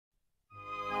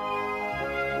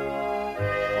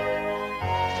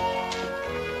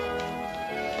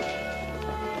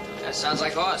That sounds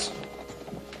like horse.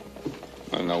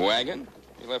 On a wagon?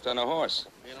 You left on a horse.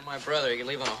 You know, my brother, he can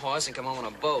leave on a horse and come home on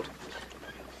a boat.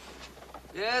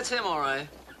 Yeah, it's him, all right.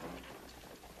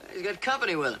 He's got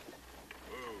company with him.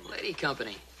 Lady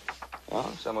company.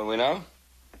 Oh, someone we know?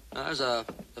 There's a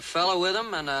fellow with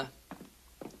him and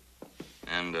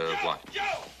And, what? Joe!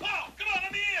 Paul, come on,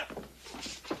 let me in!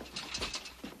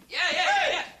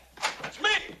 Yeah. It's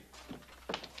me!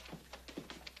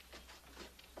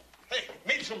 Hey,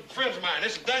 meet some friends of mine.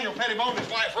 This is Daniel Pettibone and his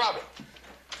wife, Robbie.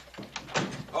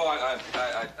 Oh,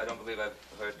 I don't believe I've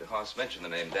heard the horse mention the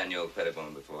name Daniel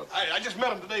Pettibone before. I just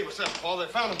met them today myself, Paul. They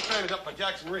found them stranded up by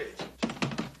Jackson Ridge.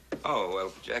 Oh,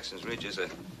 well, Jackson's Ridge is a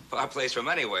far place from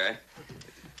anywhere.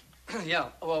 Yeah,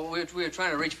 well, we were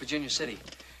trying to reach Virginia City.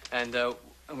 And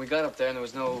we got up there and there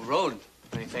was no road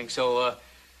or anything, so,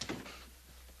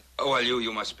 Oh, well,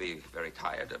 you must be very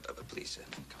tired. Please,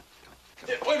 come.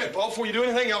 Yeah, wait a minute, Paul. Before you do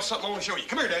anything else, something I want to show you.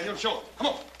 Come here, Daniel. Show them. Come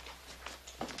on.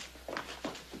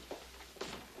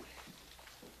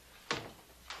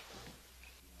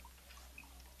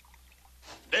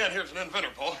 Dan, here's an inventor,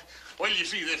 Paul. Wait till you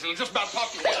see this. It'll just about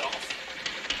pop your head off.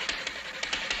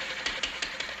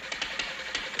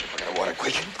 I got water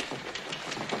quick.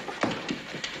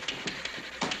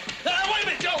 Wait a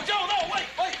minute, Joe. Joe, no, wait.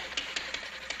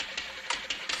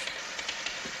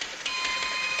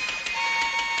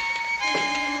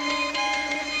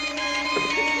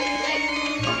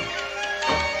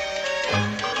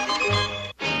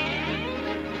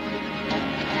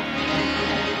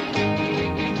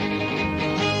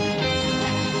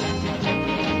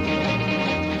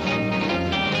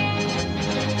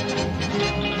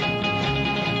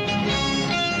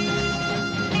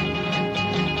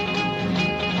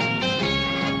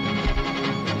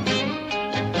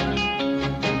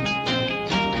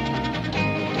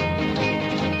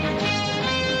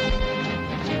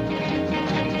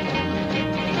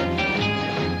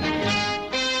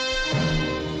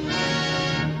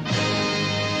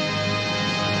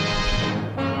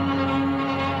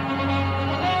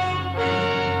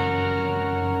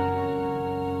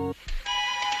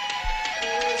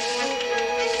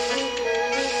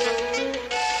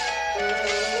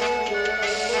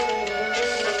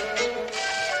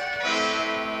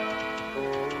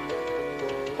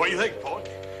 What do you think, Paul?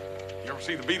 You ever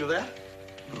see the beat of that?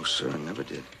 No, sir, I never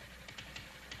did.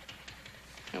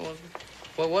 Yeah,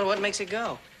 well, what makes it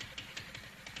go?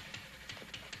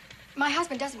 My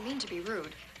husband doesn't mean to be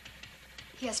rude.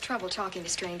 He has trouble talking to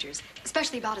strangers,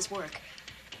 especially about his work.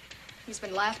 He's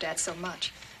been laughed at so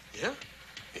much. Yeah?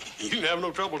 You didn't have no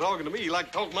trouble talking to me. You like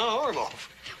to talk my arm off.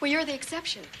 Well, you're the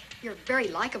exception. You're very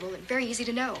likable and very easy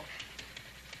to know.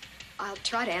 I'll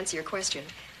try to answer your question.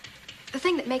 The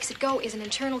thing that makes it go is an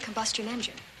internal combustion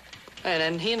engine.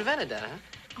 And he invented that, huh?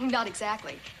 Oh, not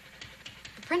exactly.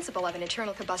 The principle of an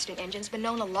internal combustion engine's been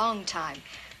known a long time.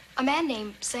 A man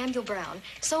named Samuel Brown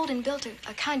sold and built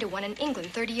a kind of one in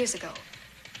England 30 years ago.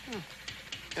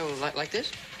 Oh, like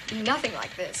this? Nothing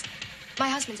like this. My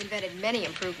husband's invented many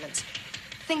improvements.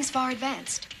 Things far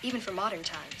advanced, even for modern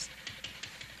times.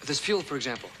 This fuel, for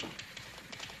example.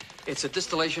 It's a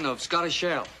distillation of Scottish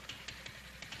shale.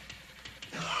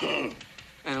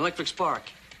 An electric spark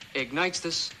ignites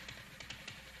this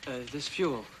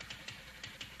fuel.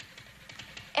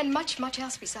 And much, much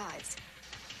else besides.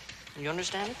 You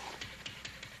understand it?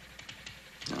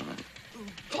 No,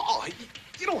 Paul,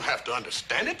 you don't have to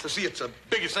understand it to see it's the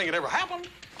biggest thing that ever happened.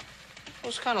 Well,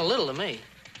 it's kind of little to me.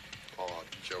 Oh,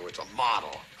 Joe, it's a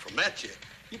model. From that,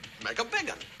 you make a big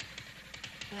one.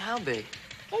 How big?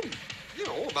 Oh, you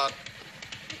know, about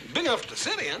big enough to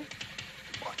sit in.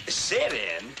 What, sit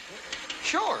in?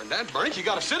 Sure, and that burn it, you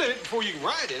got to sit in it before you can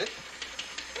ride in it.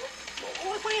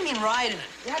 What do you mean riding it?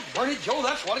 Yeah, burn it, Joe,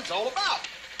 that's what it's all about.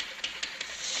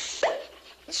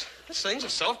 This thing's a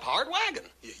self-powered wagon.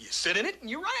 You sit in it and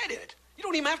you ride in it. You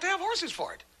don't even have to have horses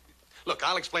for it. Look,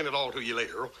 I'll explain it all to you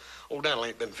later. Old Daniel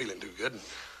ain't been feeling too good.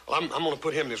 Well, I'm going to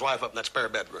put him and his wife up in that spare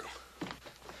bedroom.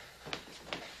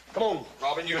 Come on,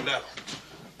 Robin, you and Daniel.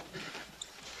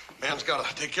 Man's got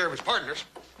to take care of his partners.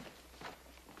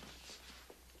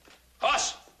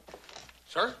 Horse!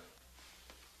 Sir?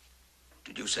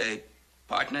 Did you say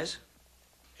partners?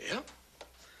 Yeah.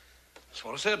 That's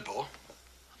what I said, Paul.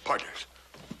 Partners.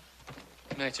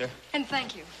 Good night, sir. And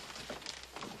thank you.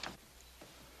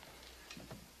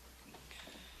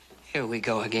 Here we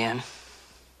go again.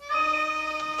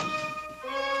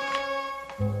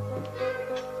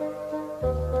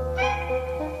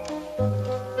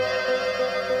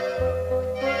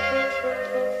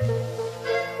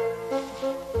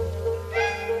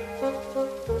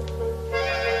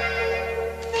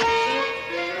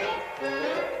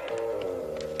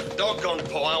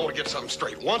 Paul, I want to get something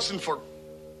straight once and for...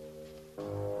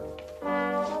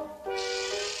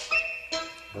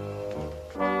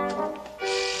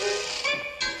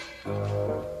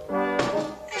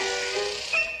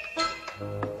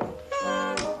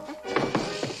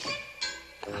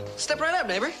 Step right up,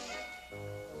 neighbor.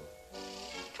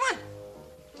 Come on.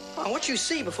 Come on, what you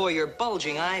see before your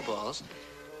bulging eyeballs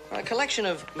are a collection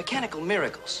of mechanical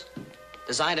miracles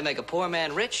designed to make a poor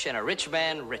man rich and a rich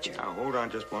man richer. Now, hold on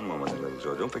just one moment, little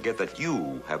Joe. Don't forget that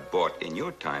you have bought in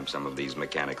your time some of these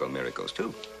mechanical miracles,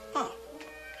 too. Oh.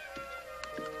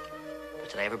 But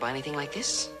did I ever buy anything like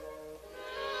this?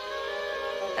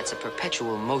 That's a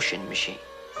perpetual motion machine.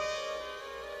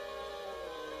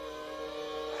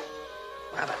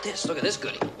 How about this? Look at this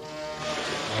goodie.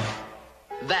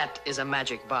 That is a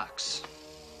magic box.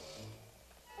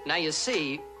 Now you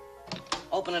see,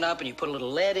 open it up and you put a little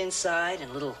lead inside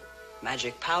and a little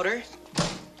magic powder.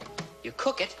 You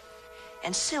cook it,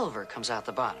 and silver comes out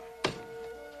the bottom.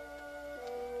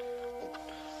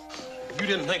 You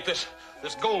didn't think this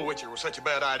gold witcher was such a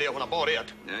bad idea when I bought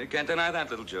it. No, you can't deny that,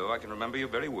 little Joe. I can remember your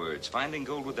very words. Finding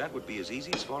gold with that would be as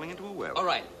easy as falling into a well. All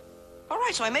right,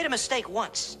 so I made a mistake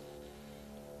once.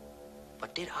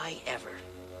 But did I ever,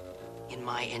 in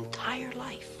my entire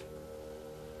life,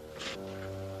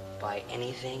 buy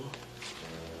anything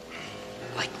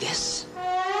like this?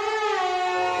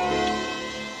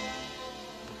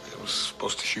 It was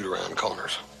supposed to shoot around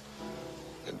corners.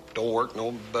 It don't work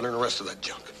no better than the rest of that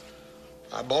junk.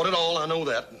 I bought it all, I know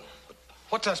that. But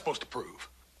what's that supposed to prove?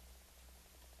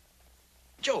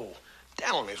 Joe,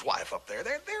 Dal and his wife up there,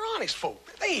 they're honest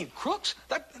folk. They ain't crooks.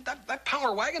 That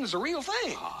power wagon is a real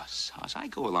thing. Hoss, I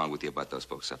go along with you about those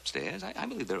folks upstairs. I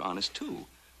believe they're honest, too.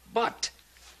 But...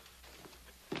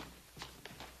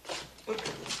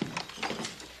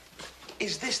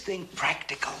 is this thing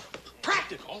practical?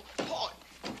 Practical? Boy,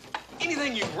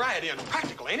 anything you can ride in,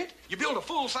 practical, ain't it? You build a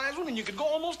full-size one and you could go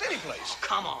almost any place. Oh,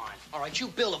 come on. All right, you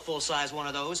build a full-size one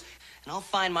of those, and I'll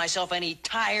find myself any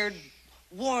tired,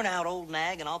 worn-out old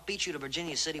nag, and I'll beat you to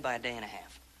Virginia City by a day and a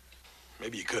half.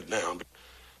 Maybe you could now,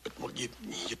 but well, you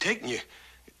take and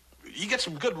you get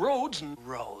some good roads and...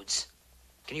 Roads?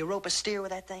 Can you rope a steer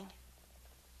with that thing?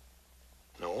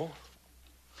 No.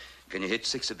 Can you hitch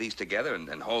 6 of these together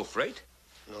and haul freight?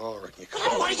 No, I reckon you could.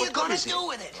 Well, what are you gonna do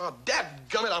with it? Oh,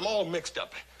 dadgummit, I'm all mixed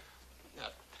up.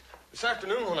 This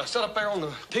afternoon, when I sat up there on the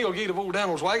tailgate of old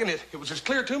Daniel's wagon, it was as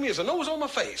clear to me as the nose on my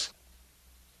face.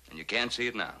 And you can't see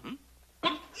it now,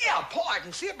 Well, yeah, Paul, I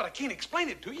can see it, but I can't explain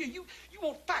it to you. You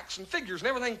want facts and figures and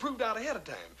everything proved out ahead of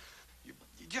time. You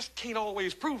just can't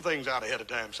always prove things out ahead of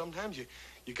time. Sometimes you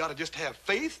got to just have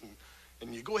faith,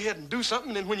 and you go ahead and do something,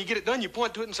 and then when you get it done, you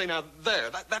point to it and say, now,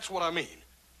 that's what I mean.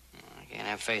 I can't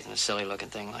have faith in a silly-looking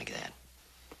thing like that.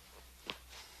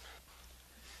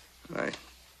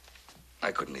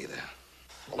 I couldn't either.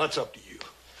 Well, that's up to you.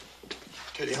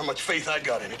 Tell you how much faith I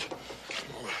got in it.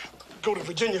 I'm gonna go to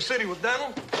Virginia City with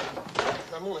Daniel.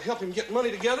 I'm gonna help him get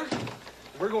money together.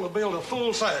 We're gonna build a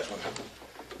full-size one.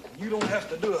 You don't have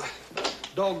to do a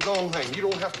doggone thing. You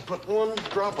don't have to put one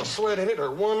drop of sweat in it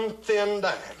or one thin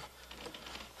dime.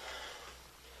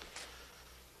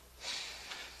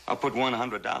 I'll put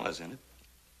 $100 in it.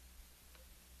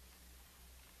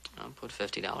 I'll put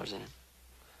 $50 in it.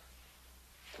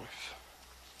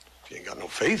 If you ain't got no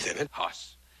faith in it.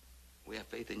 Hoss, we have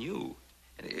faith in you.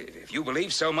 And if you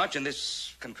believe so much in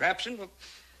this contraption, well,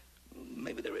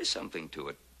 maybe there is something to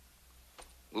it.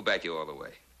 We'll back you all the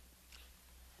way.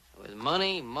 With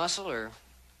money, muscle, or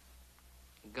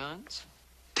guns?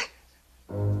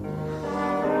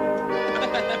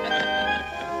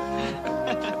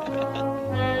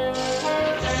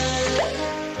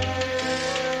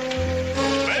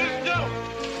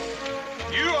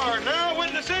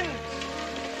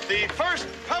 The first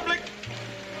public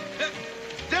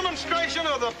demonstration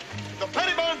of the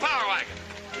Pettibone Power Wagon.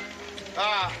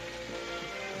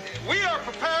 We are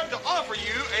prepared to offer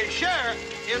you a share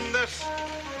in this.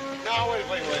 Now, wait.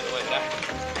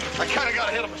 I kind of got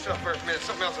ahead of myself first, man.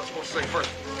 Something else I was supposed to say first.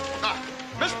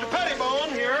 Mr.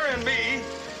 Pettibone here and me,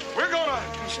 we're going to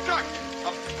construct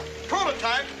a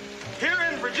prototype here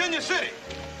in Virginia City.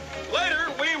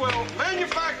 Later, we will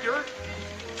manufacture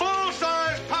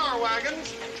full-size power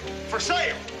wagons for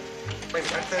sale. Wait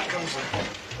a minute, that comes...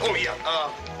 Oh, yeah.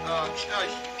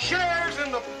 Shares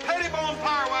in the Pettibone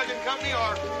Power Wagon Company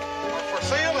are for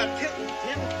sale at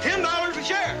 $10 a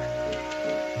share.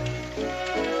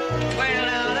 Well,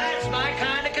 now, that's my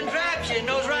kind of contraption.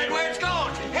 Knows right where it's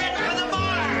going. Head for the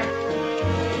bar.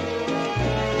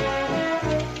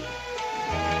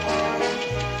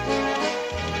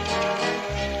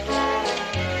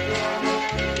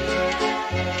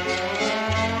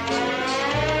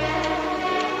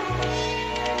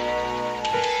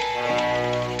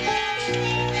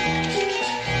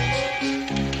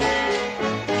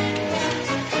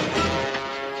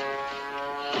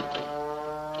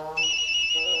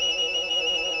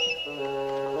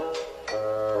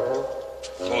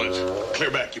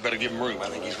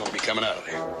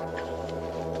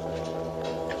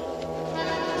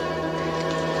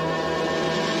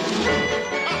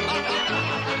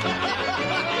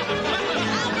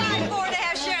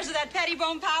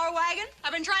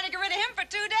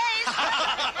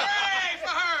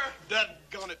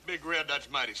 it, Big Red. That's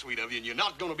mighty sweet of you, and you're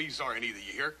not going to be sorry neither,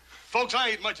 you hear? Folks, I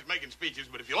ain't much at making speeches,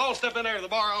 but if you'll all step in there to the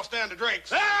bar, I'll stand the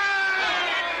drinks. Hey!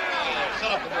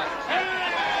 Set up the drinks.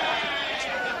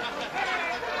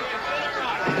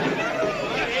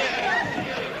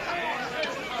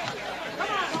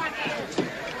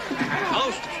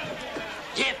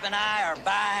 Jeff and I are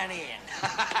buying in.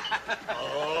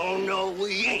 Oh, no,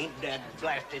 we ain't, that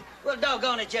blasted. Well,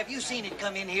 doggone it, Jeff. You seen it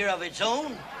come in here of its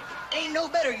own. Ain't no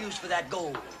better use for that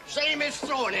gold. Same as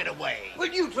throwing it away. Well,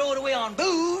 you throw it away on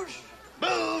booze.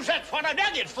 Booze, that's what I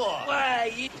dug it for.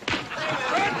 Why, you...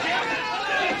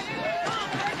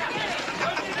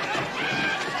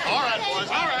 All right, boys.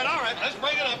 All right. Let's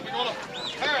break it up. We're going to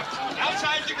tear it.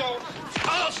 Outside you go.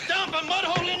 I'll stomp a mud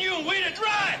hole in you and weed it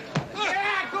dry.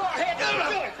 Yeah, go ahead. Do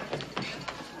it.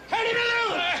 Hand him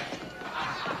along.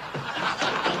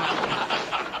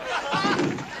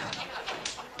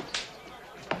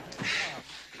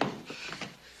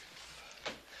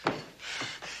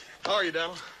 How are you,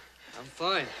 Daniel? I'm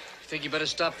fine. You think you better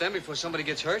stop them before somebody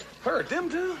gets hurt? Hurt them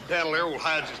too? Daniel, their old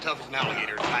hide's as tough as an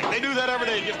alligator tonight. They do that every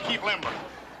day just to keep limber.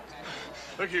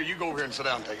 Look here, you go over here and sit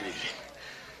down and take it easy.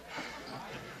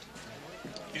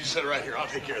 You just sit right here. I'll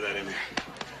take care of that in there.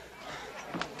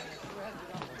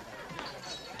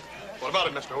 What about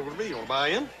it, Mr. Ogleby? You want to buy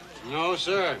in? No,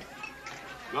 sir.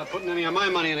 Not putting any of my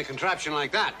money in a contraption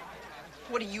like that.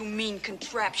 What do you mean,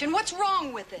 contraption? What's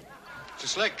wrong with it? It's a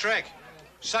slick trick.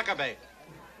 Sucker bait.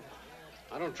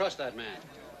 I don't trust that man.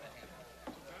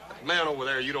 That man over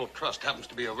there you don't trust happens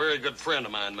to be a very good friend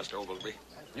of mine, Mr. Ogleby.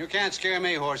 You can't scare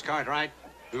me, Horse Cartwright.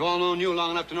 We've all known you long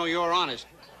enough to know you're honest.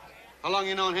 How long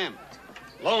you known him?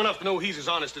 Long enough to know he's as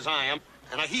honest as I am,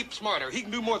 and a heap smarter. He can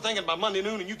do more thinking by Monday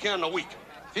noon than you can in a week.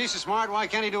 If he's so smart, why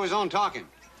can't he do his own talking?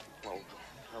 Well,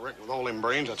 I reckon with all them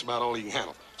brains, that's about all he can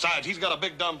handle. Besides, he's got a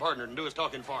big dumb partner to do his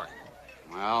talking for him.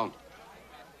 Well,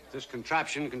 if this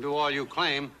contraption can do all you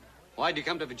claim, why'd you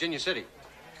come to Virginia City?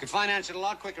 You could finance it a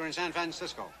lot quicker in San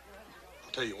Francisco.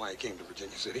 I'll tell you why he came to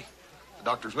Virginia City. The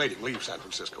doctors made him leave San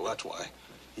Francisco, that's why.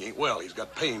 He ain't well. He's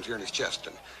got pains here in his chest,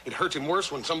 and it hurts him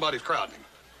worse when somebody's crowding him.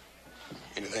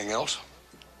 Anything else?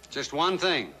 Just one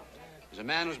thing. As a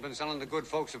man who's been selling the good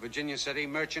folks of Virginia City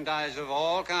merchandise of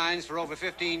all kinds for over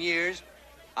 15 years,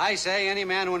 I say any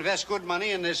man who invests good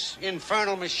money in this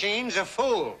infernal machine's a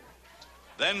fool.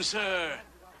 Then, sir,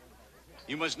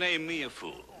 you must name me a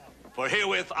fool. For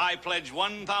herewith I pledge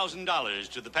 $1,000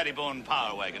 to the Pettibone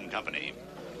Power Wagon Company.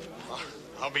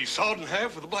 I'll be sawed in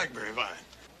half with a blackberry vine.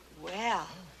 Well,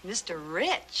 Mr.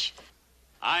 Rich.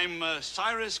 I'm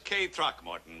Cyrus K.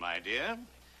 Throckmorton, my dear.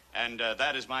 And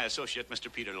that is my associate,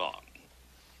 Mr. Peter Long.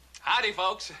 Howdy,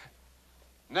 folks.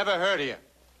 Never heard of you.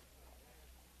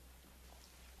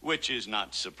 Which is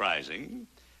not surprising.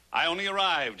 I only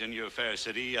arrived in your fair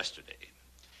city yesterday.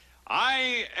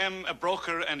 I am a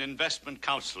broker and investment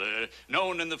counselor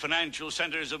known in the financial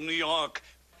centers of New York,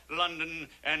 London,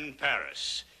 and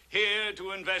Paris. Here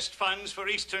to invest funds for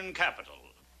Eastern capital.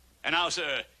 And now,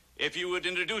 sir, if you would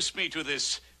introduce me to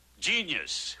this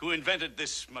genius who invented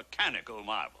this mechanical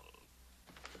marvel.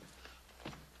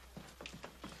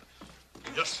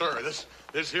 Yes, sir.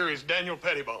 This here is Daniel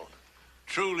Pettibone.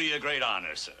 Truly a great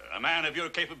honor, sir. A man of your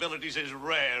capabilities is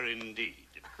rare indeed.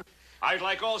 I'd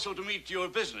like also to meet your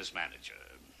business manager.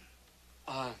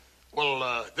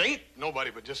 Well, they ain't nobody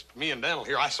but just me and Daniel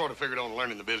here. I sort of figured on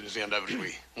learning the business end of it as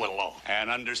we went along. An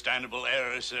understandable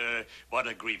error, sir, but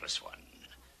a grievous one.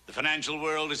 The financial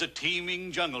world is a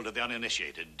teeming jungle to the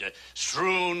uninitiated,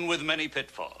 strewn with many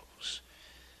pitfalls.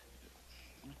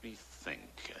 Let me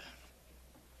think.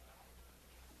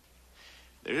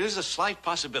 There is a slight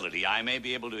possibility I may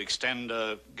be able to extend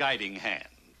a guiding hand.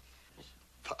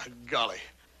 By golly.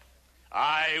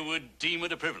 I would deem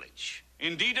it a privilege,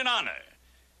 indeed an honor,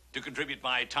 to contribute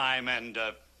my time and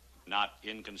not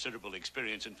inconsiderable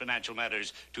experience in financial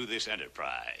matters to this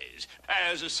enterprise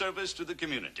as a service to the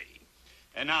community.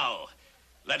 And now,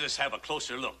 let us have a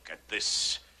closer look at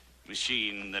this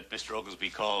machine that Mr.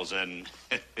 Oglesby calls an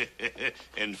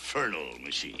infernal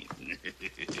machine.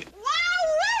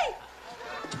 Wowee!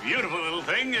 Beautiful little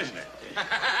thing, isn't it?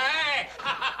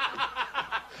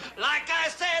 Like I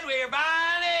said, we're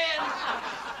buying in.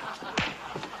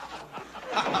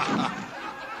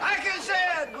 Like I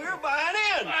said, we're buying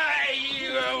in. Hey,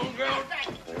 you old girl.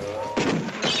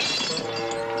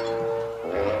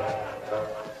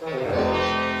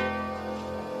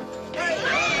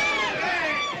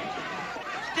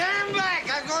 Stand back.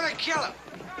 I'm going to kill him.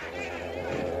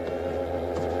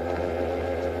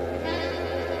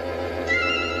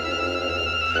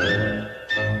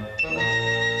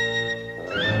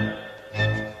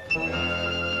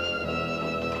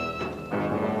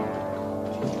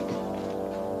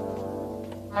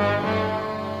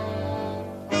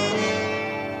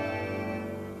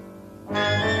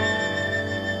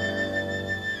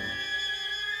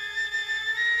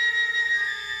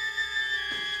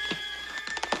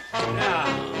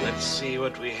 Let's see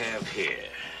what we have here.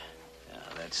 Now,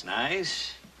 that's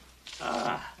nice.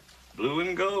 Ah, blue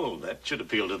and gold. That should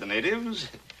appeal to the natives.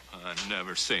 I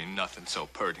never seen nothing so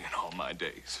purty in all my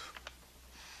days.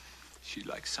 She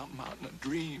like something out in a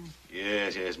dream.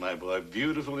 Yes, yes, my boy.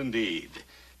 Beautiful indeed.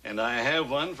 And I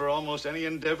have one for almost any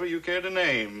endeavor you care to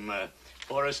name.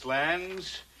 Forest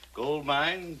lands, gold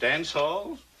mine, dance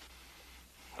hall.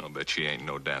 I'll bet she ain't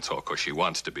no dance hall 'cause she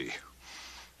wants to be.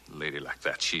 A lady like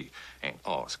that, she ain't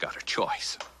always got her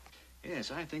choice.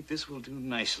 Yes, I think this will do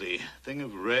nicely. Thing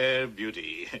of rare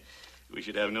beauty. We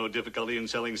should have no difficulty in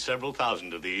selling several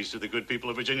thousand of these to the good people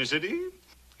of Virginia City. You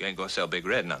ain't gonna sell Big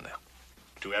Red none now.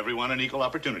 To everyone an equal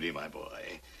opportunity, my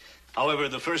boy. However,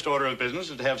 the first order of business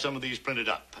is to have some of these printed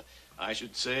up. I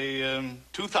should say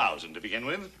 2,000 to begin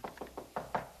with.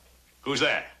 Who's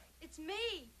there? It's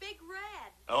me, Big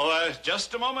Red. Oh,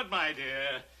 just a moment, my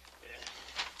dear.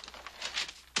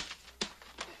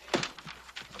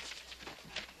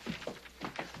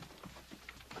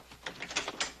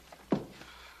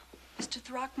 Mr.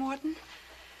 Throckmorton,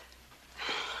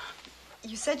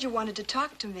 you said you wanted to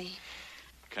talk to me.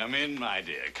 Come in, my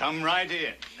dear. Come right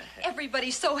in.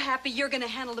 Everybody's so happy you're going to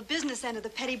handle the business end of the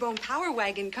Pettibone Power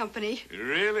Wagon Company.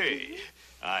 Really?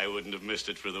 I wouldn't have missed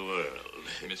it for the world.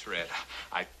 Miss Red,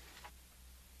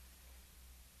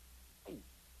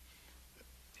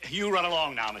 You run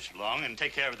along now, Mr. Long, and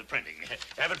take care of the printing.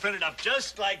 Have it printed up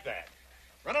just like that.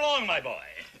 Run along, my boy.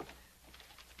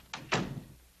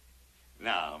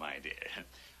 Now, my dear,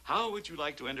 how would you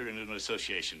like to enter into an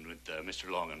association with Mr.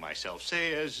 Long and myself,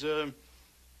 say as a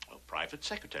private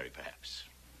secretary, perhaps?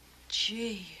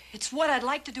 Gee, it's what I'd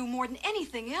like to do more than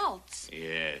anything else.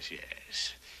 Yes,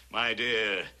 yes. My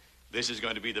dear, this is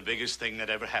going to be the biggest thing that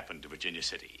ever happened to Virginia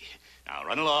City. Now,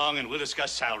 run along, and we'll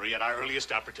discuss salary at our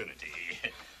earliest opportunity.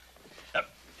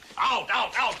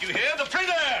 Out, you hear? The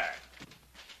printer!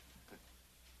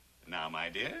 Now, my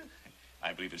dear,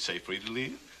 I believe it's safe for you to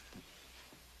leave.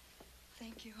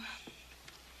 Thank you.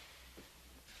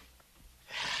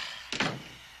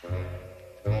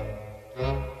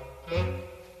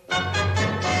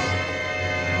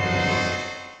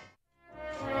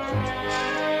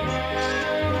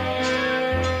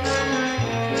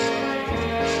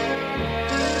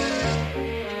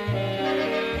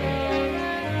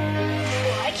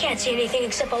 I can't see anything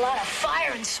except a lot of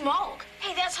fire and smoke.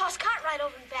 Hey, that's Hoss Cartwright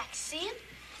over in back. See him?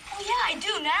 Oh, yeah, I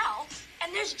do now.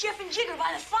 And there's Jeff and Jigger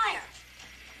by the fire.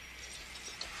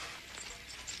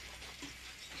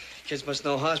 Kids must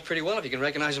know Hoss pretty well if you can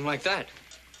recognize him like that.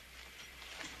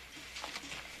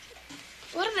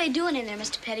 What are they doing in there,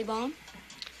 Mr. Pettibone?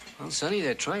 Well, Sonny,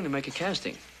 they're trying to make a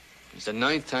casting. It's the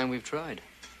 9th time we've tried.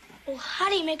 Well, how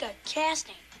do you make a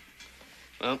casting?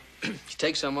 Well, you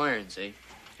take some iron, see,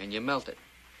 and you melt it.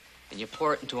 And you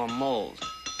pour it into a mold.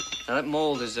 Now, that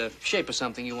mold is a shape of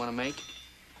something you want to make.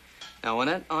 Now, when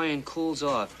that iron cools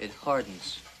off, it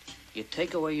hardens. You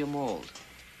take away your mold.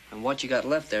 And what you got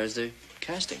left there is the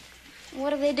casting.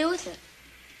 What do they do with it?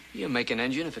 You make an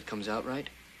engine if it comes out right.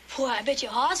 Boy, I bet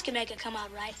your Hoss can make it come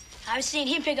out right. I've seen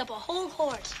him pick up a whole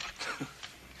horse.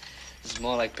 This is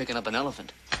more like picking up an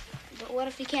elephant. But what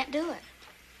if he can't do it?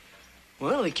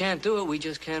 Well, he can't do it. We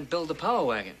just can't build the power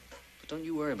wagon. But don't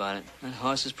you worry about it. That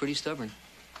horse is pretty stubborn.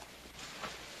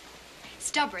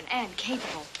 Stubborn and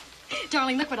capable.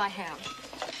 Darling, look what I have.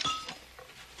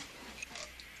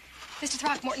 Mr.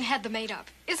 Throckmorton had them made up.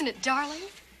 Isn't it darling?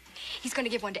 He's going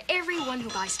to give one to everyone who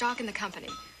buys stock in the company.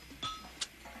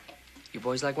 You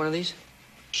boys like one of these?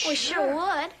 We sure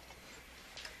would.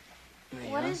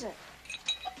 What are. is it?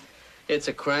 It's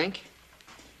a crank.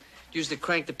 Used to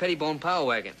crank the Pettibone Power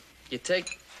Wagon. You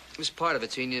take this part of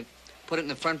it, see, and you put it in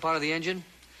the front part of the engine,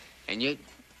 and you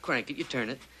crank it, you turn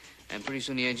it, and pretty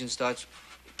soon the engine starts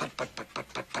put, put, put, put,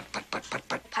 put, put, put, put, put,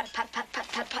 put. Put, put, put, put,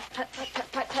 put, put, put, put,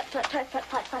 put,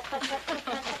 put, put, put, put,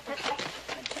 put, put, put.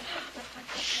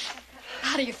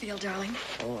 How do you feel, darling?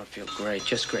 Oh, I feel great,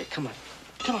 just great. Come on,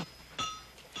 come on.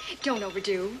 Don't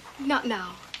overdo. Not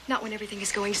now. Not when everything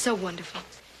is going so wonderful.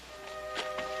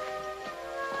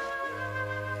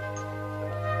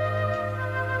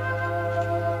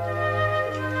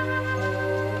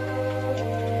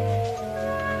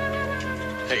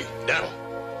 Hey, Donald.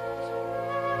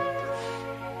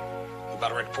 You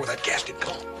about ready to pour that gasket?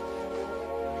 Come on.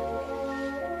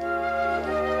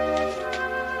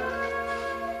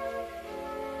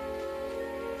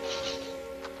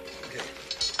 Okay.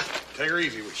 Take her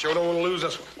easy. We sure don't want to lose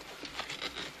this one.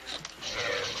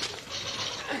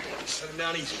 Set him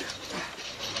down easy now.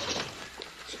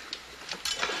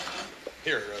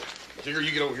 Here, Jigger,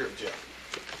 you get over here with Jeff.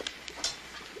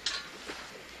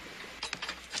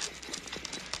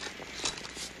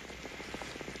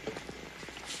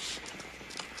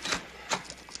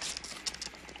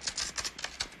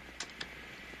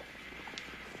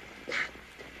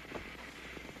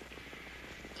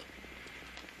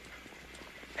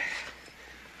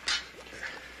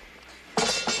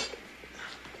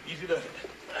 Easy does it.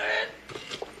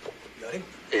 Got him?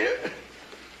 Yeah.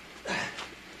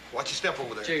 Watch your step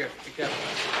over there. Jigger, be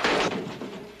careful.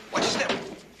 Watch your step.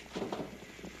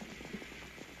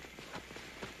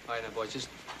 All right, now, boys,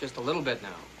 just a little bit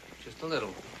now. Just a little.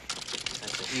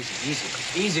 That's it.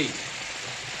 Easy. Easy.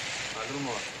 All right, a little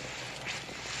more.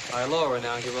 All right, lower her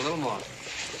now. Give her a little more.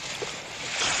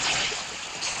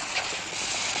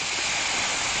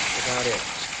 About it.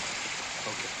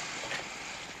 Okay.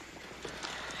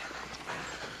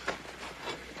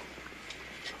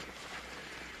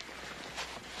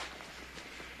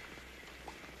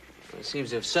 Well, it seems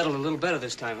to have settled a little better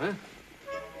this time, huh?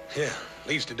 Yeah, at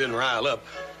least it didn't rile up,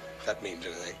 if that means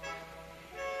anything.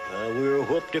 We were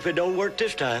whooped if it don't work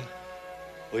this time.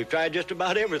 We've tried just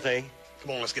about everything.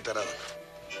 Come on, let's get that oven.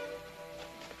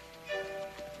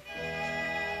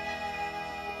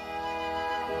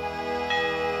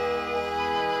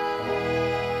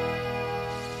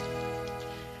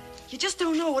 You just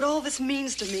don't know what all this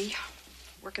means to me.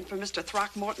 Working for Mr.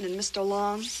 Throckmorton and Mr.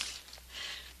 Long.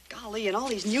 Golly, and all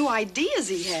these new ideas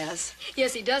he has.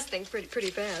 Yes, he does think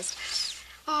pretty fast.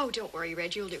 Oh, don't worry,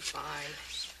 Reg. You'll do fine.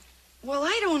 Well,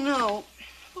 I don't know.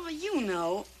 Well, you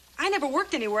know. I never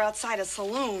worked anywhere outside a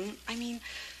saloon. I mean,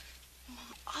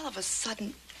 all of a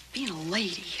sudden, being a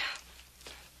lady.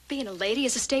 Being a lady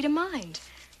is a state of mind.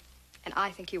 And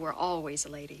I think you were always a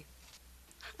lady.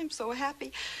 I'm so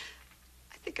happy.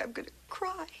 I think I'm gonna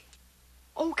cry.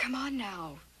 Oh, come on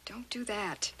now. Don't do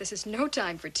that. This is no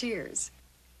time for tears.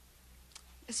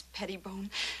 Miss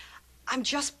Pettibone, I'm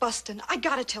just busting. I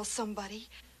gotta tell somebody.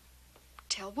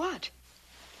 Tell what?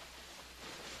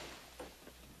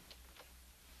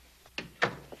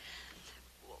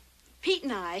 Pete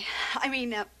and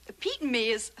Pete and me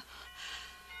is...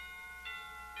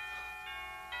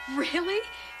 Really?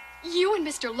 You and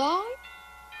Mr. Long?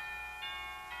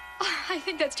 Oh, I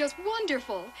think that's just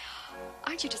wonderful.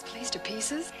 Aren't you just pleased to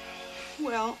pieces?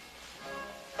 Well,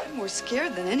 I'm more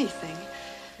scared than anything.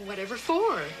 Whatever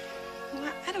for?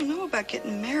 Well, I don't know about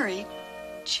getting married.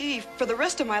 Gee, for the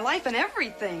rest of my life and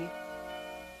everything.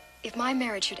 If my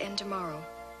marriage should end tomorrow,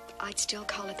 I'd still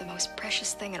call it the most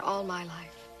precious thing in all my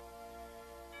life.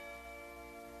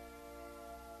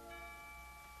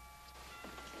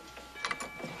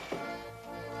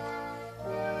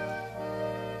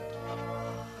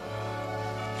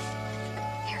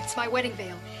 Here, it's my wedding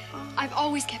veil. I've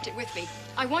always kept it with me.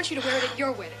 I want you to wear it at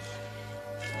your wedding.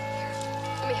 Here,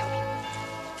 let me help you.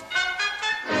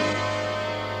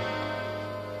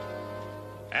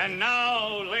 And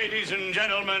now, ladies and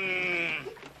gentlemen,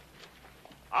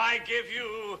 I give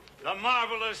you the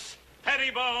marvelous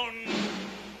Pettibone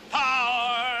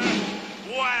Power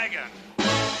Wagon.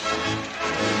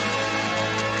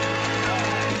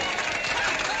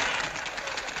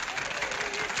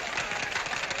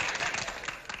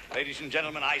 Ladies and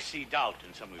gentlemen, I see doubt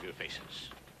in some of your faces.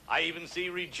 I even see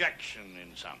rejection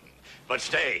in some. But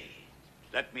stay.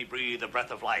 Let me breathe a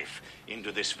breath of life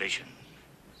into this vision.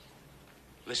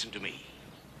 Listen to me.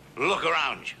 Look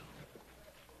around you.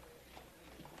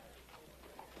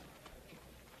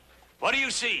 What do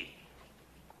you see?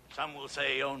 Some will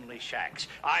say only shacks.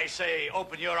 I say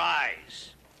open your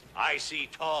eyes. I see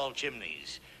tall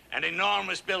chimneys and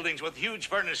enormous buildings with huge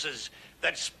furnaces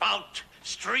that spout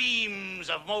streams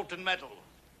of molten metal,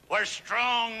 where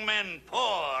strong men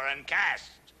pour and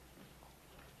cast.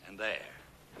 And there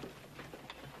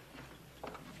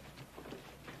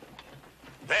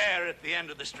at the end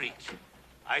of the street,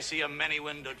 I see a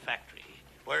many-windowed factory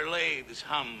where lathes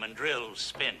hum and drills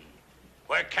spin,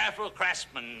 where careful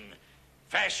craftsmen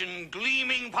fashion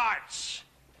gleaming parts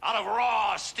out of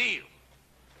raw steel.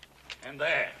 And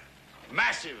there,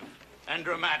 massive and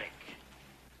dramatic,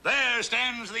 there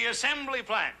stands the assembly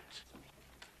plant.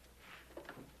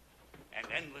 An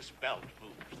endless belt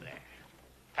moves there,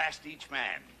 past each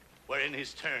man, where in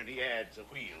his turn he adds a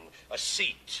wheel, a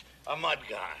seat, a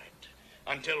mudguard,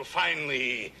 until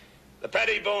finally the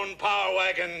Pettibone Power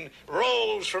Wagon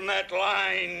rolls from that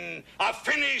line, a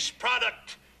finished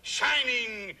product,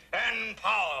 shining and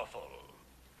powerful.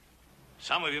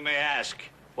 Some of you may ask,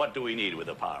 what do we need with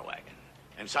a power wagon?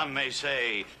 And some may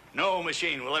say, no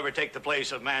machine will ever take the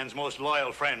place of man's most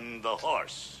loyal friend, the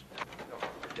horse.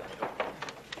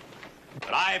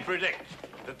 But I predict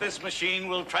that this machine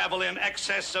will travel in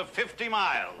excess of 50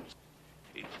 miles.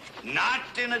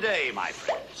 Not in a day, my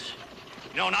friends.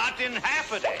 No, not in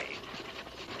half a day.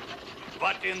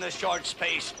 But in the short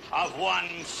space of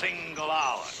one single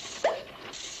hour.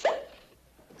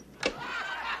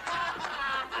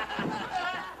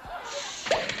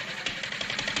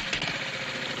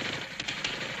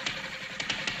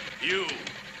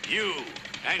 You,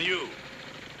 and you,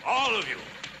 all of you,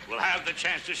 will have the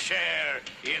chance to share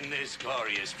in this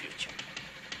glorious future.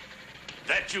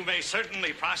 That you may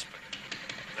certainly prosper,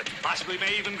 that you possibly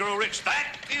may even grow rich,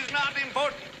 that is not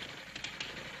important.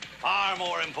 Far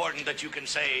more important that you can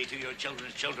say to your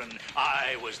children's children,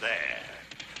 I was there.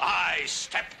 I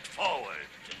stepped forward.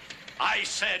 I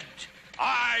said,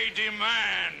 I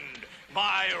demand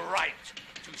my right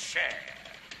to share.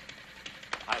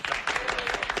 I thank you.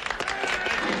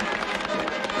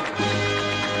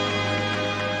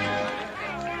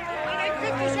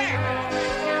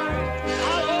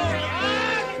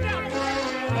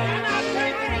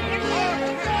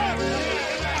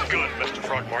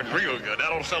 Martin, real good.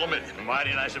 That'll sell a million.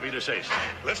 Mighty nice of you to say so.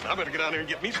 Listen, I better get down there and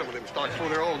get me some of them stocks before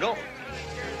they're all gone.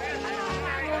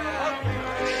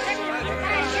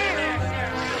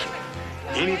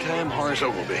 Anytime Horace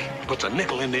Ogilvy puts a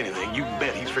nickel into anything, you can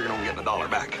bet he's figuring on getting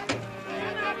 $1 back.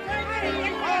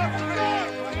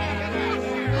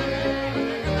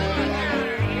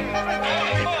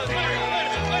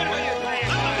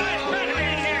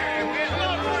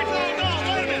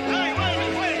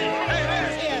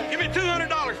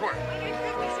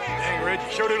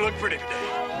 Sure do look pretty today.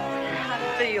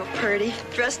 I feel pretty,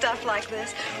 dressed up like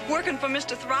this, working for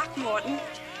Mr. Throckmorton.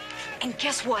 And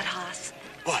guess what, Hoss?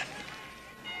 What?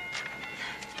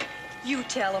 You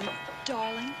tell him,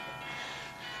 darling.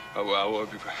 Well,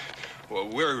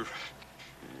 we're...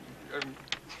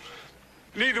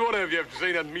 neither one of you have to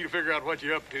say nothing to me to figure out what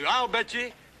you're up to. I'll bet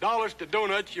you, dollars to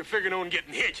donuts, you're figuring on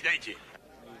getting hitched, ain't you?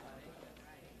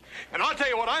 And I'll tell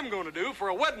you what I'm going to do. For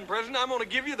a wedding present, I'm going to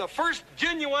give you the first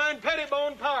genuine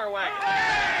Pettibone power wagon.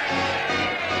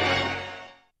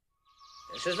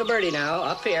 This is the birdie now,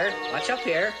 up here. Watch up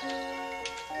here.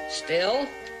 Still.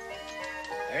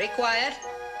 Very quiet.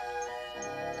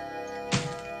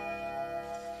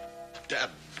 Dad,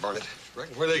 burn it.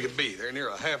 Reckon where they could be. They're near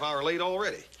a half hour late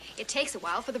already. It takes a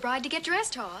while for the bride to get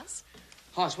dressed, Hoss.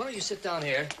 Hoss, why don't you sit down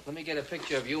here? Let me get a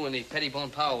picture of you in the Pettibone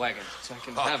Power Wagon so I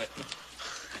can have it.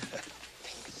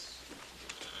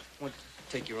 Want to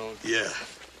take your own? Yeah.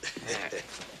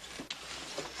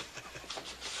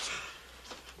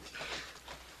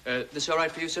 This all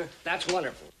right for you, sir? That's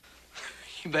wonderful.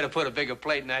 You better put a bigger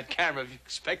plate in that camera if you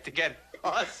expect to get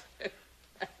Hoss. Look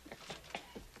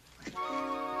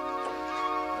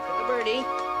at the birdie.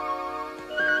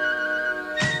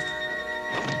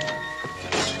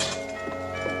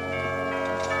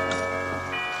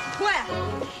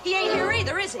 Well, he ain't here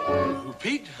either, is he? Who,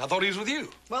 Pete? I thought he was with you.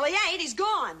 Well, he ain't. He's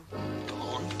gone.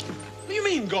 Gone? What do you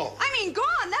mean, gone? I mean,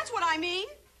 gone. That's what I mean.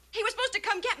 He was supposed to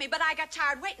come get me, but I got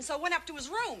tired waiting, so I went up to his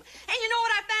room. And you know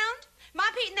what I found? My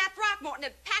Pete and that Throckmorton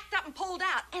had packed up and pulled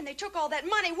out, and they took all that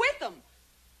money with them.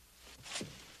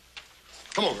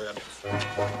 Come on, Red.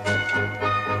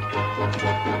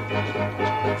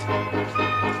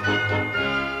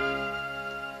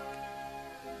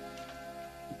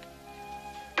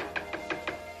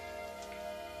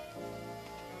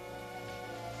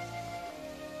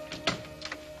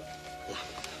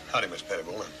 Howdy, Miss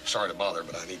Pettibone. I'm sorry to bother,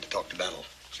 but I need to talk to Daniel.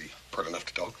 Is he pert enough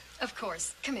to talk? Of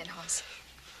course. Come in, Hoss.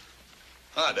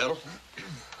 Hi, Daniel.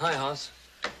 Hi, Hoss.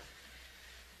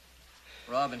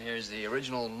 Robin here is the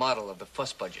original model of the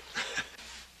fuss budget.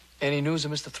 Any news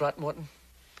of Mr. Throckmorton?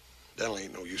 Daniel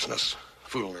ain't no use in us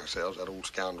fooling ourselves. That old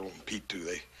scoundrel and Pete, too.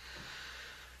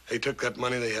 They took that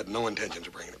money. They had no intentions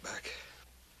of bringing it back.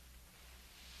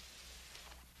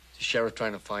 Is the sheriff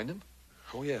trying to find him?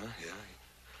 Oh, yeah.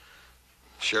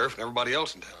 Sheriff and everybody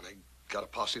else in town. They got a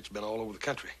posse that's been all over the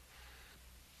country.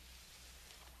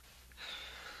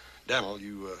 Daniel,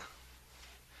 you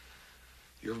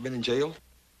ever been in jail?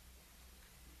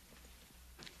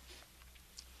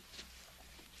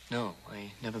 No,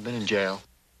 I never been in jail.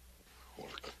 Well,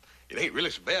 it ain't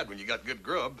really so bad when you got good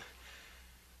grub.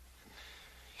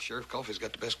 Sheriff Coffey's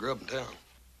got the best grub in town.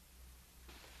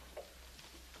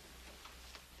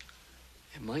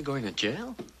 Am I going to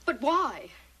jail? But why?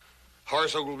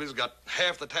 Horace Ogilvy's got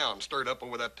half the town stirred up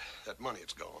over that money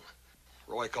that's gone.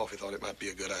 Roy Coffey thought it might be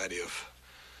a good idea if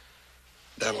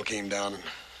Daniel came down and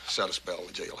set a spell in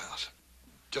the jailhouse.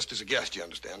 Just as a guest, you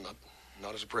understand,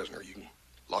 not as a prisoner. You can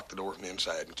lock the door from the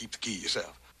inside and keep the key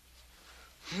yourself.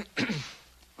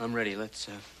 I'm ready. Let's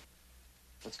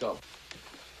go.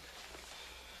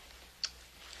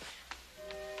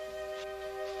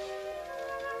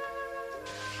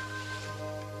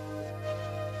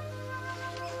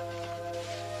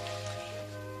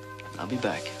 I'll be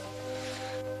back.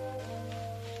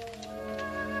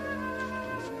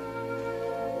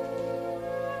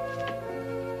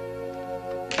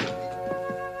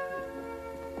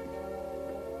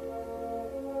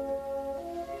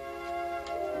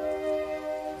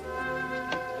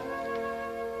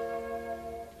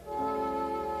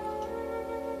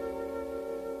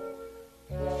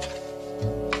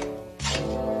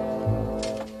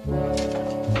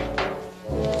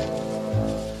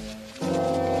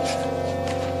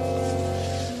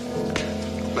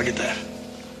 Look at that.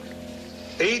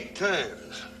 8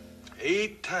 times.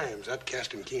 8 times that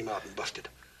casting came out and busted.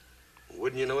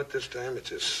 Wouldn't you know it, this time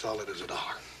it's as solid as a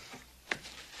dollar.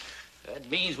 That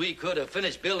means we could have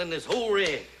finished building this whole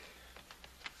rig.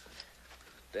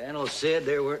 Daniel said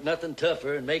there weren't nothing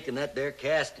tougher than making that there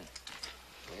casting.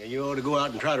 Yeah, you ought to go out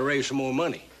and try to raise some more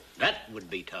money. That would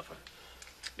be tougher.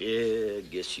 Yeah, I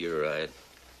guess you're right.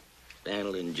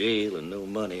 Daniel in jail and no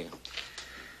money.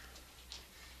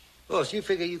 Oh, so you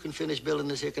figure you can finish building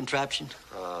this here contraption?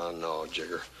 No,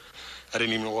 Jigger. I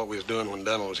didn't even know what we was doing when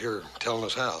Daniel was here telling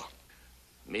us how.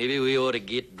 Maybe we ought to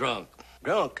get drunk.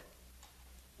 Drunk?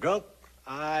 Drunk?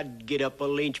 I'd get up a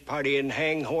lynch party and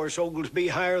hang horse Oglesby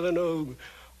higher than a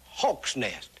hawk's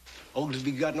nest.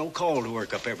 Oglesby got no call to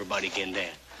work up everybody again,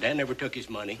 Dan. Dan never took his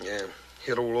money. Yeah,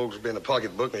 hit old Oglesby in the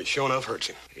pocketbook and it sure enough hurts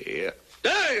him. Yeah.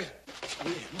 Hey!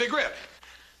 Big Red.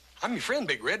 I'm your friend,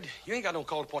 Big Red. You ain't got no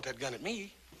call to point that gun at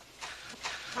me.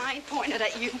 I ain't pointed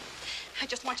at you. I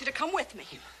just want you to come with me.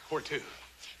 Where to?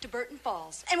 To Burton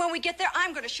Falls. And when we get there,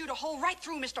 I'm going to shoot a hole right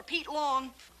through Mr. Pete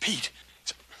Long. Pete?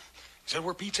 Is that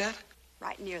where Pete's at?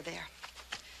 Right near there.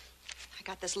 I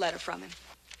got this letter from him.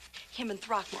 Him and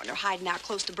Throckmorton are hiding out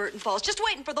close to Burton Falls, just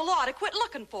waiting for the law to quit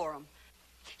looking for him.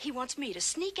 He wants me to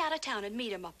sneak out of town and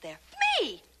meet him up there.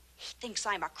 Me! He thinks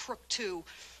I'm a crook, too.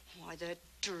 Why, that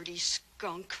dirty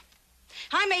skunk.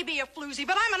 I may be a floozy,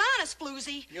 but I'm an honest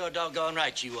floozy. You're doggone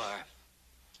right you are.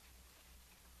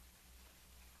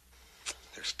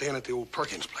 They're staying at the old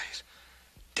Perkins place.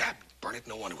 Dad burn it,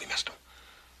 no wonder we missed them.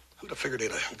 Who'd have figured they'd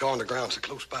have gone to ground so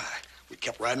close by? We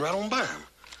kept riding right on by them.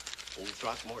 Old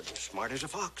Throckmorton's smart as a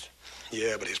fox.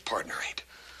 Yeah, but his partner ain't.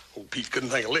 Old Pete couldn't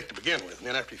think of lick to begin with, and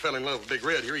then after he fell in love with Big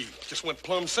Red here, he just went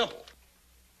plumb simple.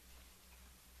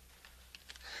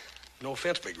 No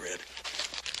offense, Big Red.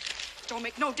 Don't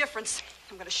make no difference.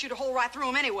 I'm going to shoot a hole right through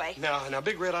him anyway. Now,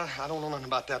 Big Red, I don't know nothing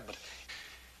about that, but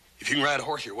if you can ride a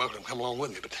horse, you're welcome to come along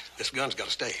with me, but this gun's got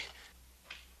to stay.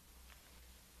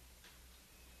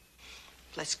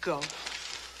 Let's go.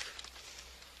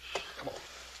 Come on.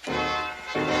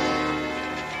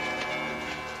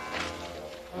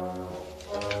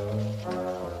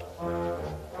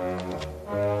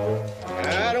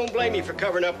 I don't blame you for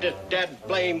covering up this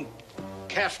dad-blame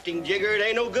casting, Jigger. It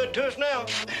ain't no good to us now.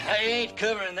 I ain't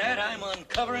covering that. I'm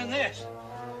uncovering this.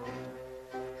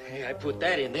 Hey, I put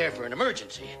that in there for an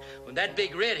emergency. When that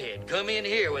big redhead come in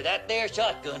here with that there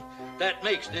shotgun, that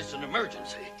makes this an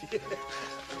emergency.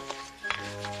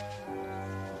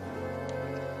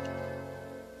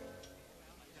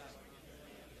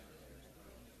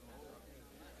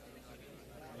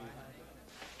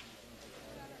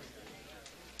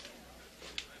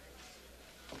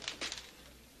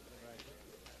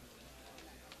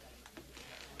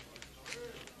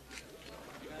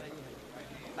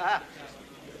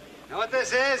 Know what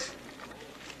this is?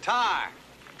 Tar.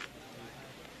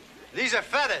 These are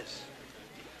feathers.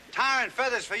 Tar and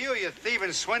feathers for you, you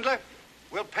thieving swindler.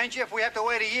 We'll paint you if we have to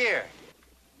wait a year.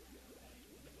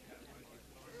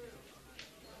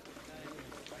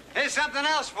 Here's something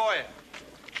else for you.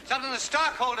 Something the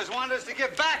stockholders want us to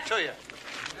give back to you.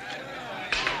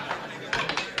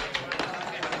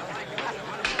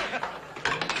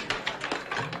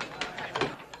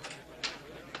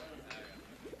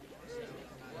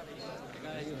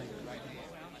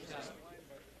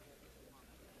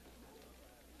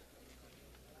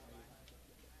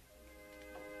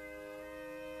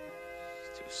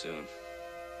 Soon.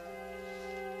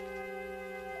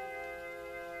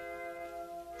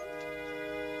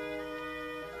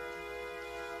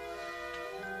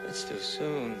 It's too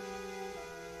soon.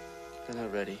 They're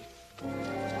not ready.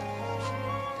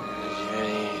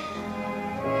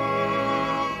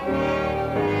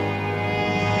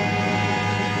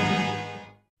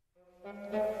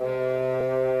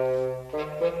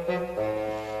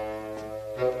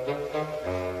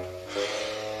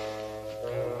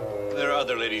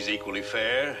 Ladies equally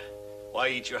fair. Why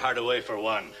eat your heart away for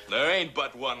one? There ain't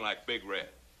but one like Big Red.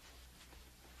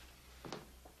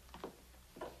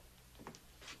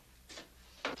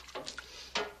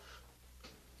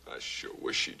 I sure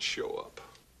wish she'd show up.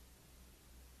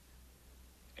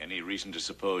 Any reason to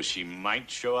suppose she might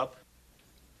show up?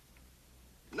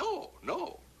 No.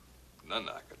 None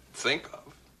I could think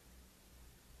of.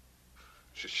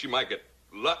 She might get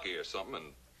lucky or something and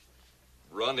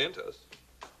run into us.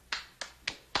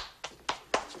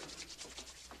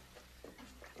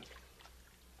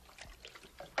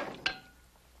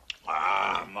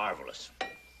 Ah, marvelous.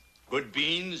 Good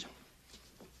beans,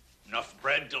 enough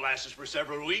bread to last us for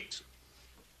several weeks.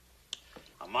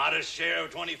 A modest share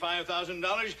of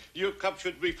 $25,000. Your cup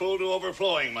should be full to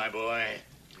overflowing, my boy.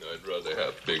 I'd rather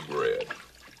have Big Red.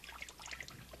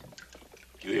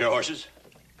 You hear horses?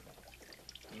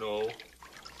 No,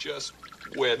 just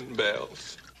wedding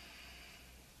bells.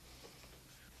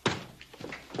 All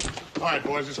right,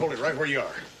 boys, just hold it right where you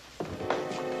are.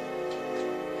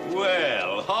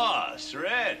 Well, Hoss,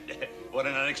 Red, what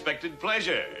an unexpected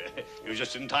pleasure. You're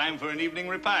just in time for an evening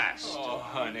repast. Oh,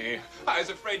 honey, I was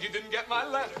afraid you didn't get my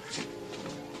letter.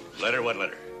 Letter? What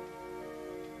letter?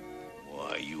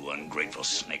 Why, you ungrateful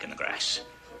snake in the grass.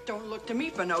 Don't look to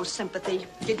me for no sympathy,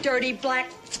 you dirty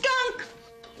black skunk.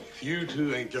 If you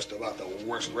two ain't just about the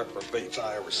worst reprobates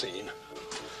I ever seen,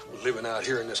 living out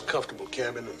here in this comfortable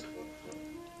cabin and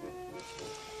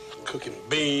cooking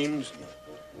beans and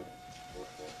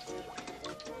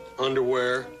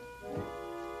underwear.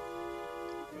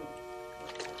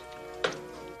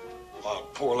 While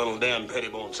poor little Dan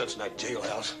Pettibone sits in that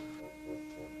jailhouse.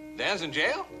 Dan's in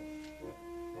jail?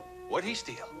 What'd he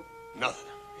steal? Nothing.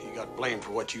 He got blamed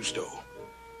for what you stole.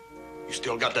 You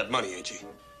still got that money, ain't you?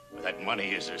 That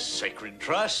money is a sacred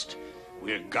trust.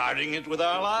 We're guarding it with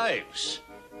our lives.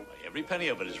 Why, every penny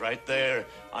of it is right there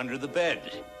under the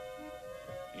bed.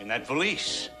 In that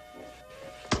valise.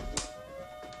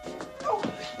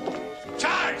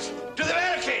 Charge! To the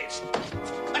barricades!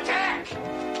 Attack!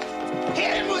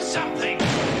 Hit him with something!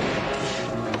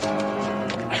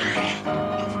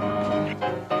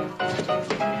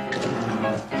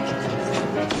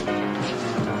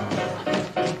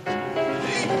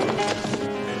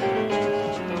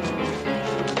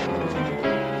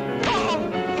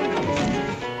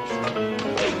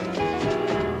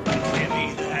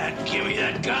 Give me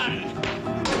that gun!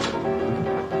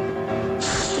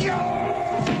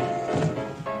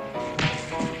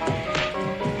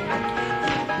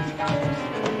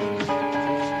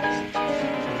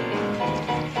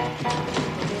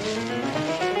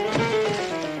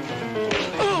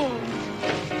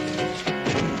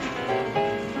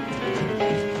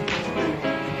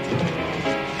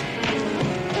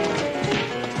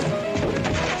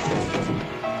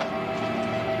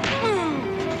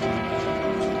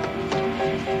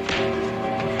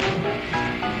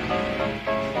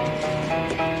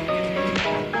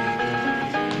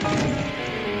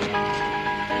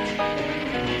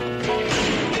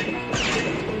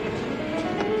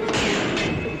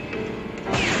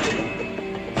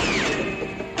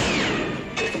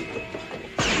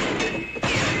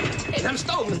 Them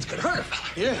stones could hurt a fella.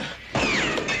 Yeah.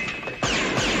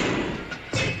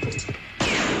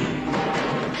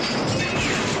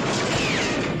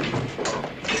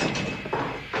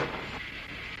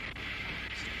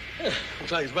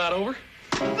 Looks like it's about over.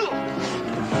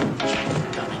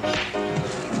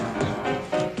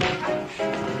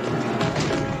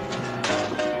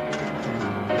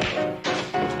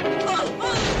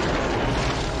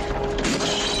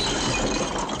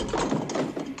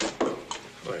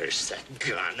 Where's that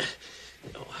gun?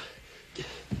 Oh.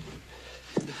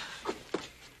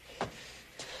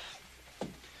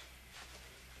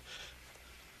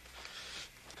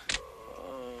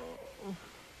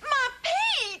 My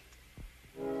Pete!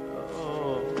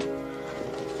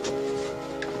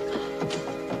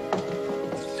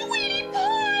 Sweetie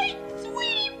pie!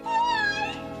 Sweetie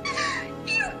pie!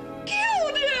 You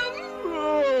killed him!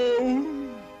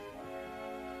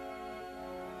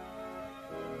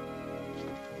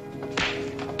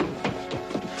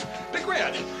 Big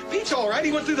Red, Pete's all right.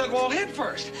 He went through that wall head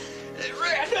first.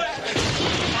 Red!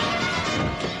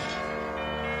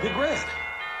 Big Red.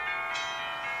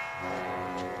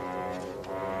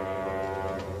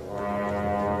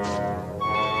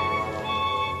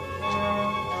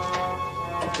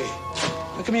 Okay.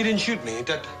 How come you didn't shoot me? Ain't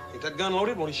that gun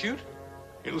loaded? Want to shoot?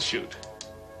 It'll shoot.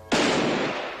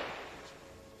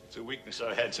 It's a weakness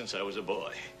I've had since I was a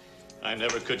boy. I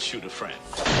never could shoot a friend.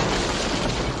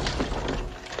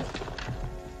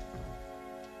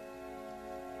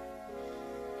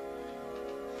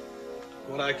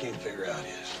 What I can't figure out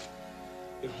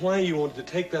is why you wanted to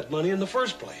take that money in the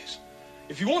first place.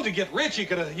 If you wanted to get rich, you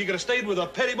could have stayed with a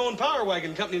Pettibone Power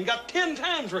Wagon Company and got 10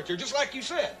 times richer, just like you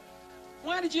said.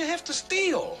 Why did you have to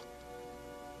steal?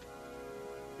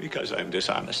 Because I'm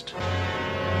dishonest.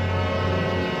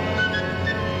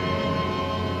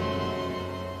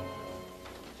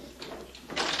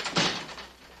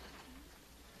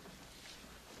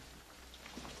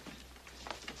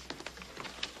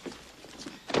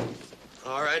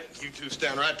 All right, you two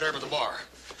stand right there by the bar.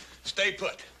 Stay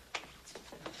put.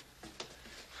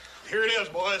 Here it is,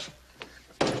 boys.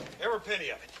 Every penny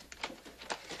of it.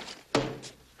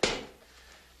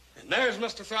 And there's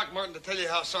Mr. Throckmorton to tell you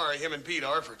how sorry him and Pete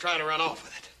are for trying to run off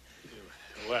with it.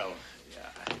 Well, yeah.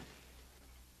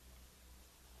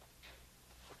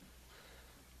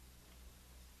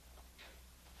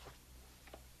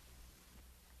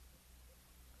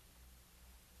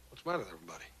 What's the matter with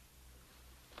everybody?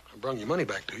 I brung your money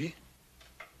back to you.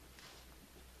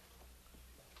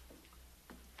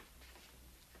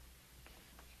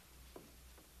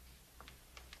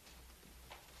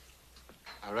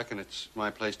 I reckon it's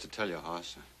my place to tell you,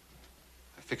 Hoss.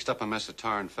 I fixed up a mess of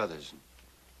tar and feathers and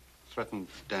threatened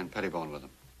Dan Pettibone with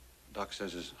them. Doc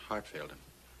says his heart failed him.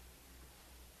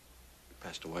 He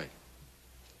passed away.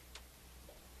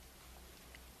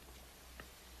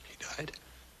 He died?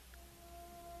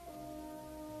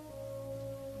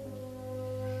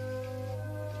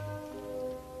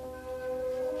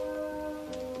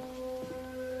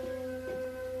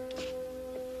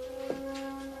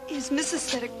 His missus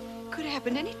said it could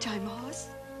happen any time, Hoss.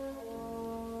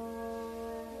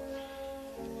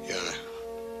 Yeah,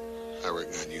 I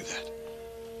reckon I knew that.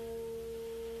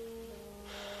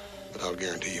 But I'll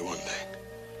guarantee you one thing.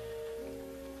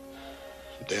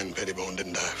 Dan Pettibone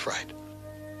didn't die of fright.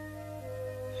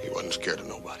 He wasn't scared of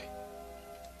nobody.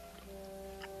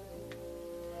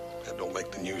 That don't make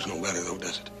the news no better, though,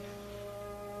 does it?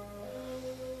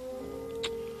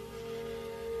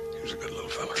 He was a good little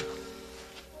fella.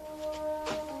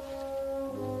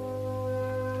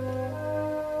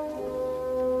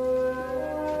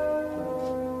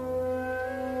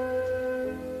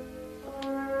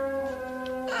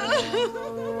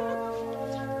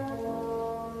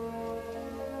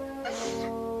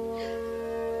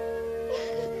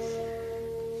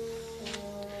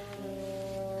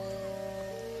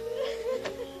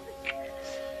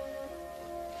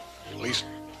 At least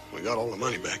we got all the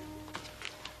money back.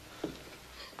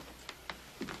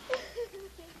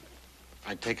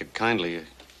 I'd take it kindly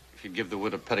if you'd give the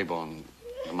widow Pettibone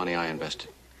the money I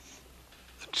invested.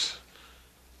 It's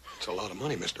a lot of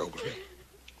money, Mr. Oglesby.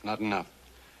 Not enough.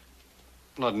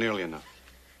 Not nearly enough.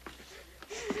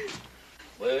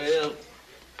 Well,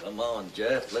 come on,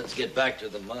 Jeff. Let's get back to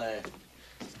the mine.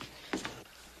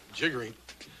 Jigger,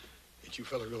 ain't you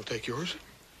fellas gonna take yours?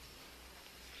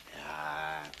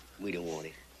 We don't want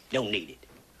it. Don't need it.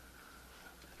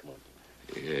 Come on.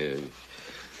 Yeah.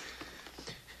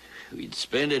 We'd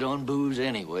spend it on booze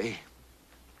anyway.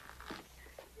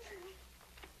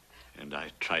 And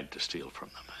I tried to steal from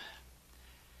them.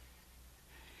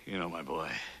 You know, my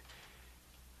boy,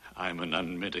 I'm an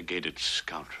unmitigated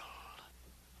scoundrel.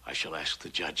 I shall ask the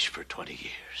judge for 20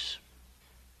 years.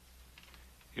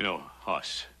 You know,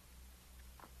 Hoss,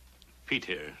 Pete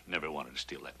here never wanted to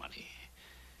steal that money.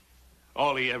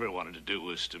 All he ever wanted to do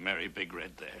was to marry Big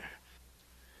Red there.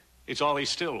 It's all he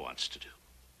still wants to do.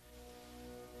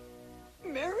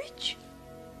 Marriage?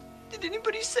 Did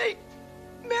anybody say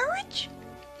marriage?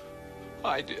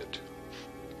 I did.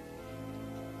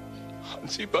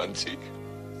 Hansy Bunsy.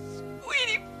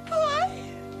 Sweetie pie.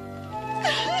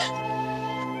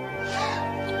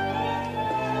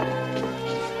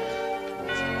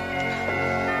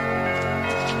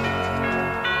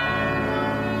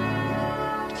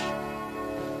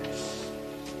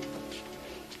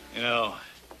 You know,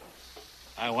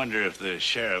 I wonder if the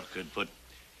sheriff could put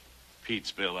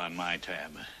Pete's bill on my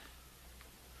tab.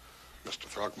 Mr.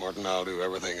 Throckmorton, I'll do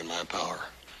everything in my power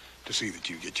to see that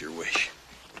you get your wish.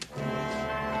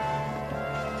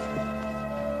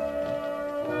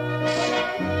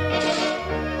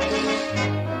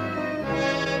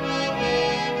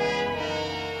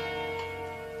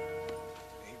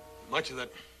 Ain't much of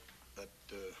that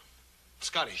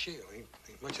Scotty shale.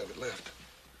 Ain't much of it left.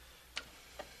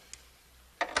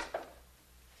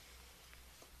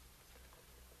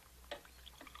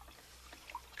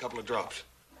 Couple of drops.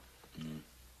 Yeah.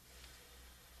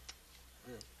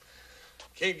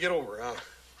 Can't get over how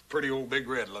pretty old Big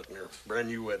Red looked in her brand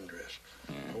new wedding dress.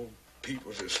 Old Pete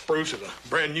was as spruce as a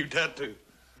brand new tattoo.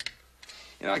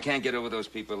 You know, I can't get over those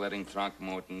people letting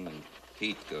Throckmorton and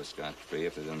Pete go scot-free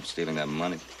after them stealing that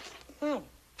money. Well,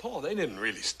 Paul, they didn't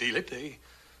really steal it. They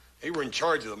were in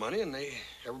charge of the money, and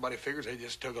everybody figures they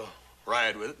just took a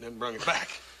ride with it and then brung it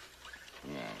back.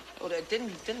 Yeah. Oh,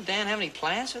 didn't Dan have any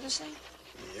plans for this thing?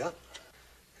 Yeah.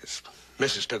 His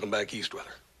missus took him back east with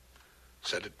her.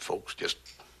 Said that folks just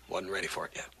wasn't ready for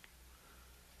it yet.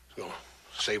 Was gonna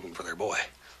save them for their boy.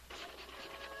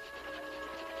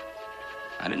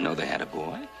 I didn't know they had a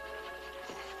boy.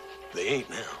 They ain't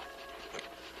now. But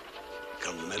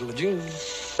come the middle of June.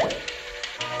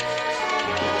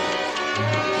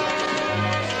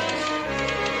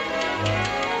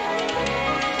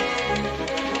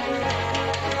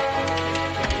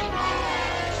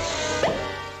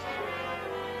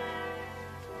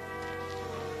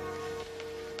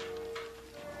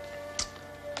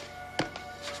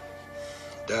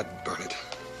 Dad burn it.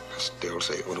 I still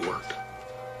say it would have worked.